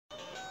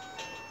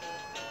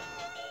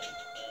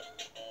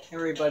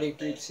Everybody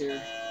creeps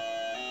here.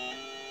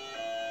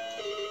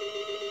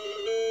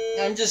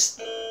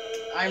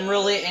 I'm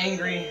really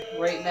angry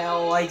right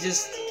now.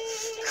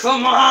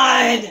 Come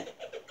on!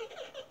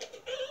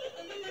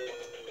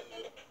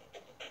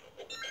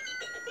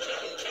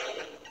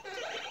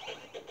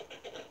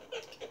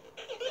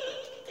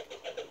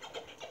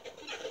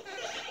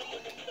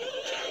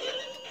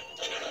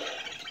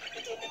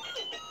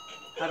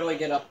 How do I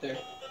get up there?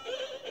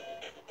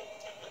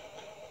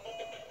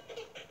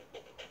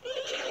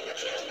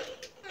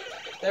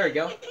 There we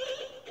go.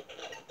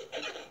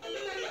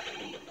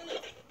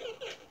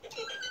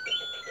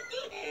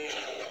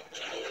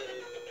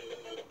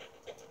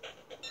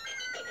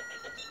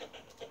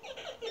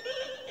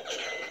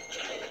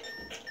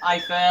 I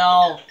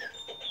fell.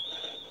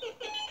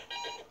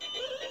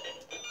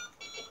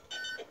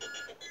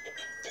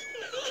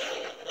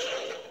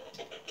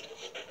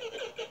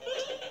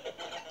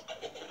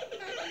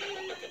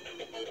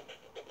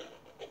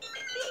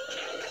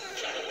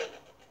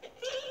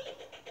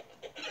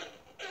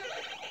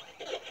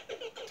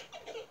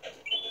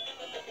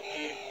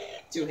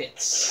 Two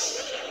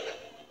hits.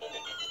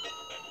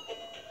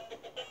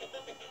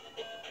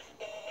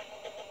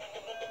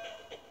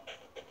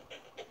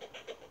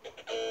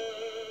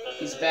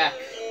 He's back.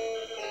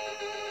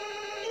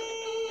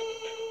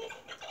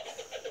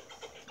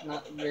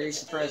 Not very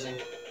surprising.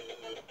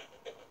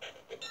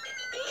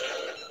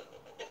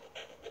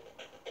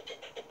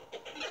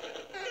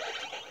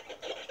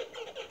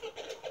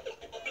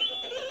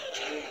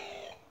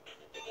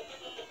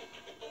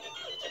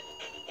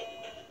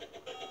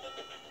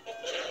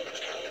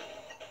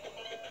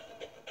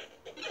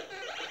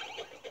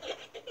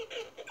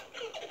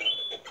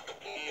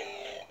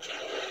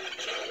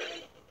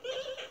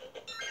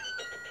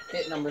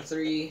 Hit number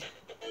 3.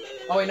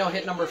 Oh wait, no,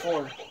 hit number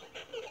 4.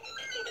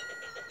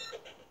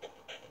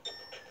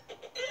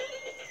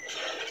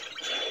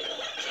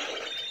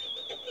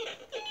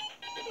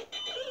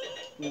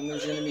 And then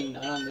there's gonna be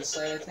none on this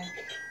side, I think.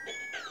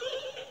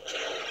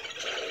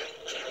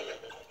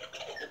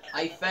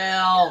 I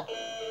fell!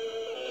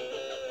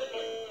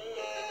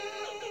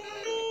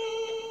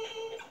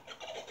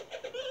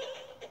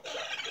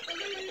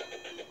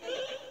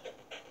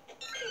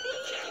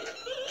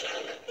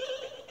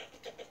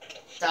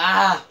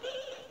 Ah!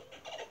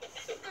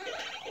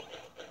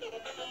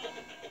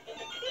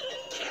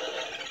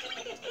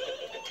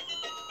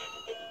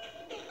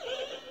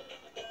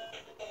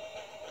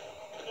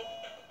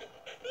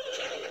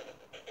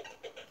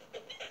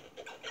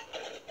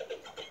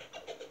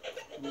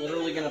 I'm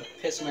literally gonna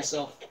piss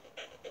myself.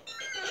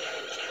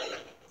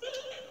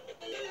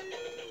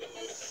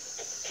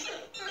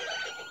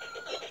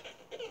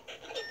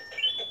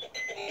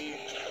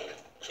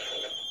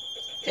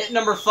 Hit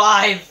number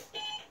 5.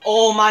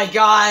 Oh my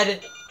god!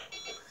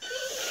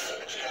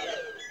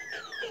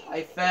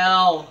 I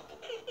fell.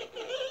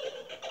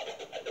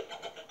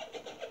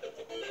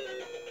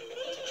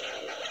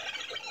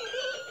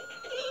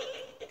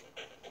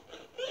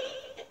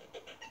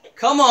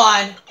 Come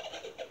on!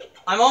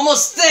 I'm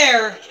almost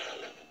there!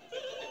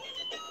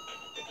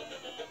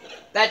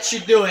 That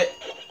should do it.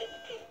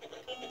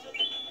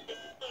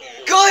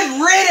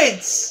 Good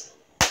riddance!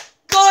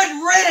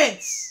 Good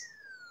riddance!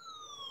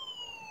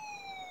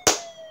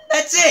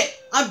 That's it!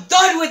 I'm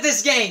done with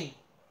this game!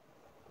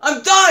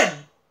 I'm done!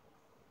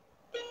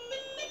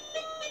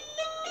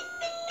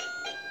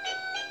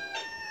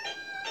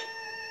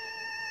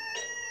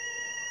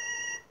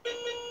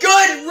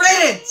 Good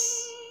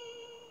riddance!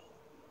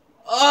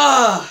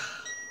 Ugh!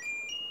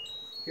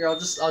 Here, I'll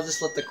just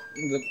let the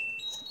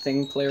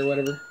thing play or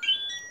whatever.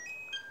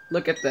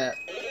 Look at that.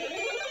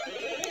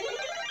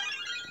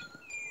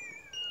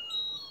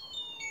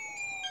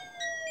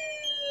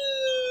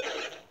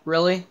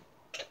 Really?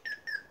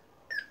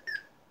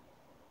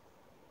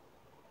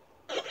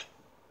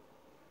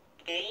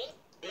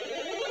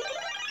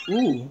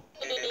 Ooh.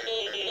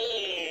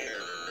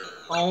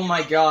 Oh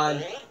my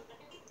god.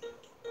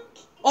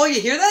 Oh,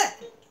 you hear that?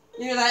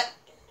 You hear that?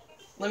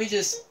 Let me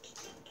just...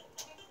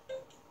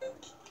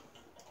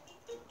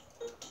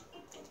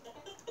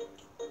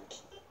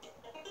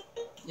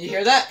 You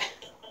hear that?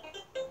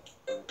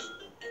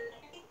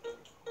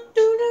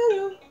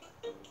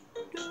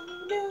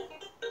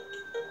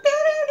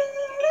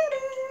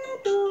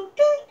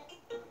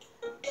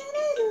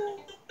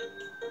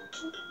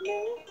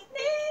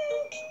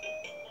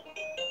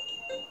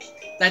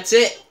 That's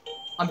it.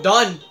 I'm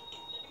done.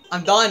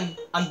 I'm done.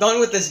 I'm done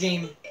with this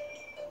game.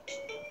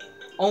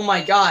 Oh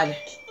my god.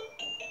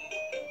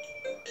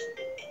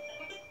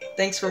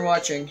 Thanks for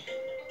watching.